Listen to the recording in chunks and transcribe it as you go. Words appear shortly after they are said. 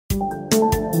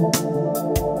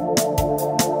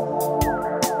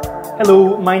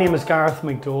Hello, my name is Gareth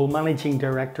McDowell, Managing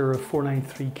Director of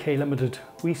 493K Limited.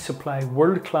 We supply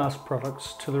world-class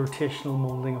products to the rotational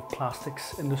moulding of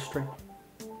plastics industry.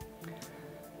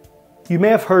 You may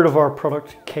have heard of our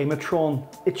product K-Metron.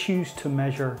 It's used to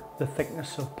measure the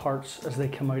thickness of parts as they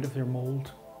come out of their mould.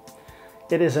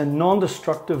 It is a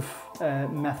non-destructive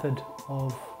method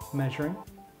of measuring,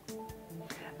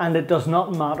 and it does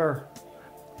not matter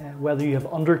whether you have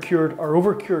undercured or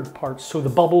overcured parts, so the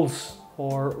bubbles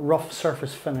or rough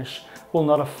surface finish will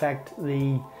not affect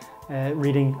the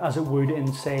reading as it would in,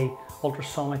 say,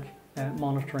 ultrasonic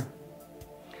monitoring.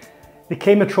 The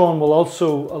K-Metron will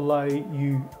also allow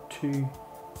you to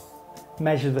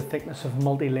measure the thickness of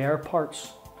multi-layer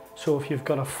parts. So if you've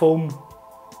got a foam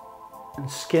and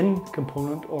skin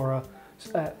component or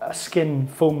a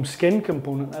foam skin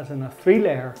component, as in a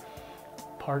 3-layer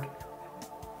part,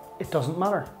 it doesn't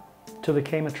matter to the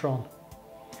K-Metron.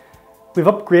 We've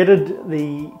upgraded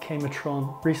the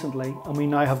K-Metron recently, and we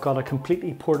now have got a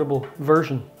completely portable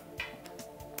version.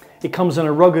 It comes in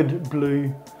a rugged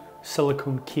blue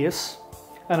silicone case,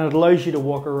 and it allows you to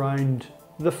walk around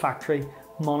the factory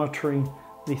monitoring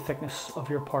the thickness of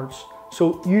your parts.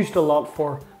 So used a lot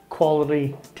for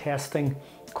quality testing,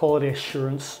 quality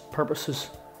assurance purposes.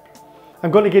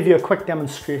 I'm going to give you a quick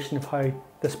demonstration of how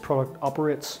this product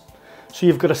operates. So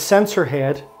you've got a sensor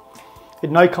head. It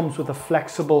now comes with a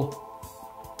flexible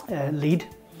lead.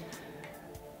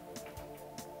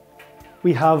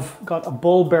 We have got a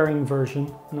ball bearing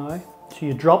version now. So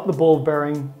you drop the ball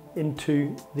bearing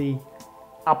into the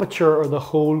aperture or the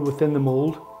hole within the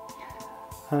mould.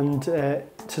 And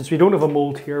since we don't have a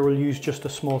mould here, we'll use just a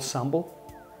small sample.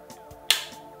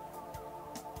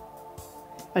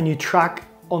 And you track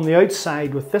on the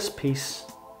outside with this piece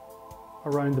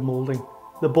around the moulding.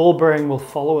 The ball bearing will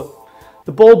follow it.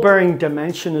 The ball bearing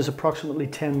dimension is approximately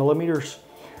 10 millimeters,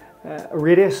 a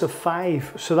radius of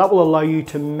 5. So that will allow you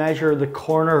to measure the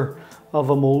corner of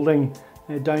a moulding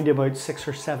down to about 6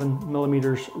 or 7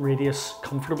 millimeters radius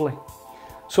comfortably.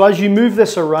 So as you move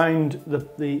this around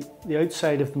the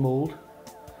outside of the mould,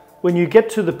 when you get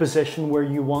to the position where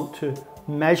you want to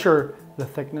measure the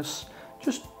thickness,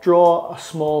 just draw a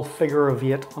small figure of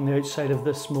 8 on the outside of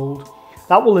this mould.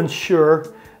 That will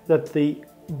ensure that the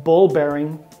ball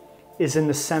bearing is in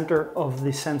the center of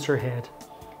the sensor head.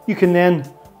 You can then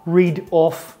read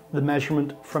off the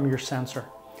measurement from your sensor.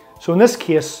 So in this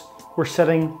case, we're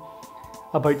setting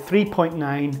about 3.9,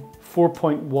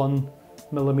 4.1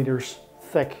 millimeters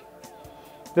thick.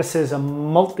 This is a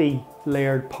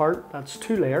multi-layered part, that's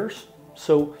 2 layers.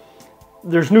 So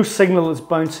there's no signal that's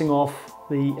bouncing off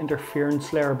the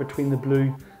interference layer between the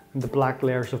blue and the black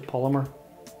layers of polymer.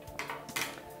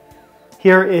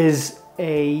 Here is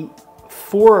a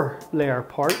 4-layer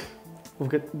part. We've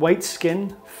got white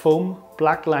skin, foam,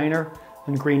 black liner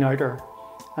and green outer.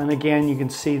 And again, you can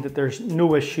see that there's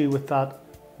no issue with that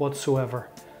whatsoever.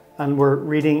 And we're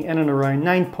reading in and around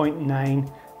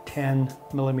 9.9, 10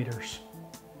 millimeters.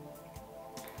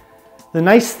 The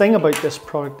nice thing about this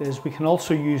product is we can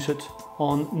also use it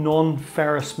on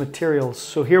non-ferrous materials.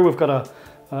 So here we've got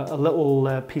a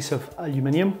little piece of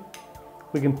aluminium.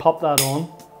 We can pop that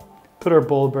on, put our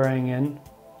ball bearing in,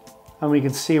 and we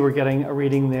can see we're getting a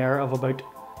reading there of about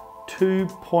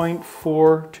 2.4,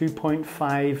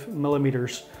 2.5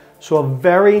 millimeters. So a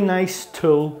very nice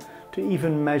tool to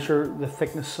even measure the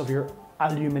thickness of your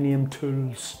aluminium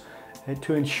tools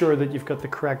to ensure that you've got the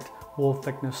correct wall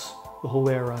thickness the whole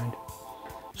way around.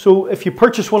 So if you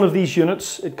purchase one of these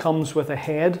units, it comes with a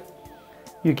head.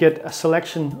 You get a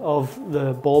selection of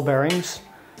the ball bearings.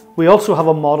 We also have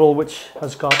a model which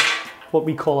has got what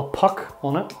we call a puck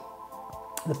on it.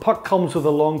 The puck comes with a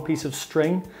long piece of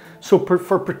string. So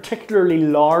for particularly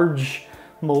large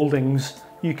mouldings,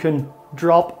 you can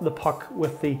drop the puck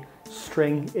with the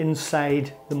string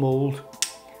inside the mould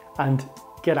and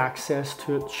get access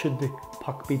to it should the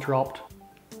puck be dropped.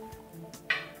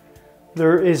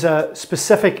 There is a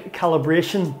specific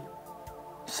calibration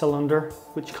cylinder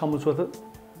which comes with it,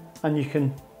 and you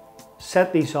can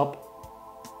set these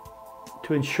up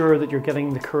to ensure that you're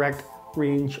getting the correct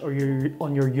range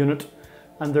on your unit.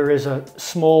 And there is a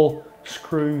small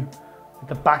screw at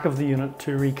the back of the unit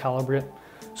to recalibrate.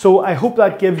 So I hope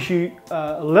that gives you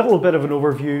a little bit of an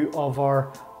overview of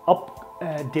our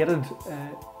updated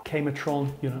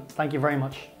K-Metron unit. Thank you very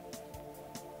much.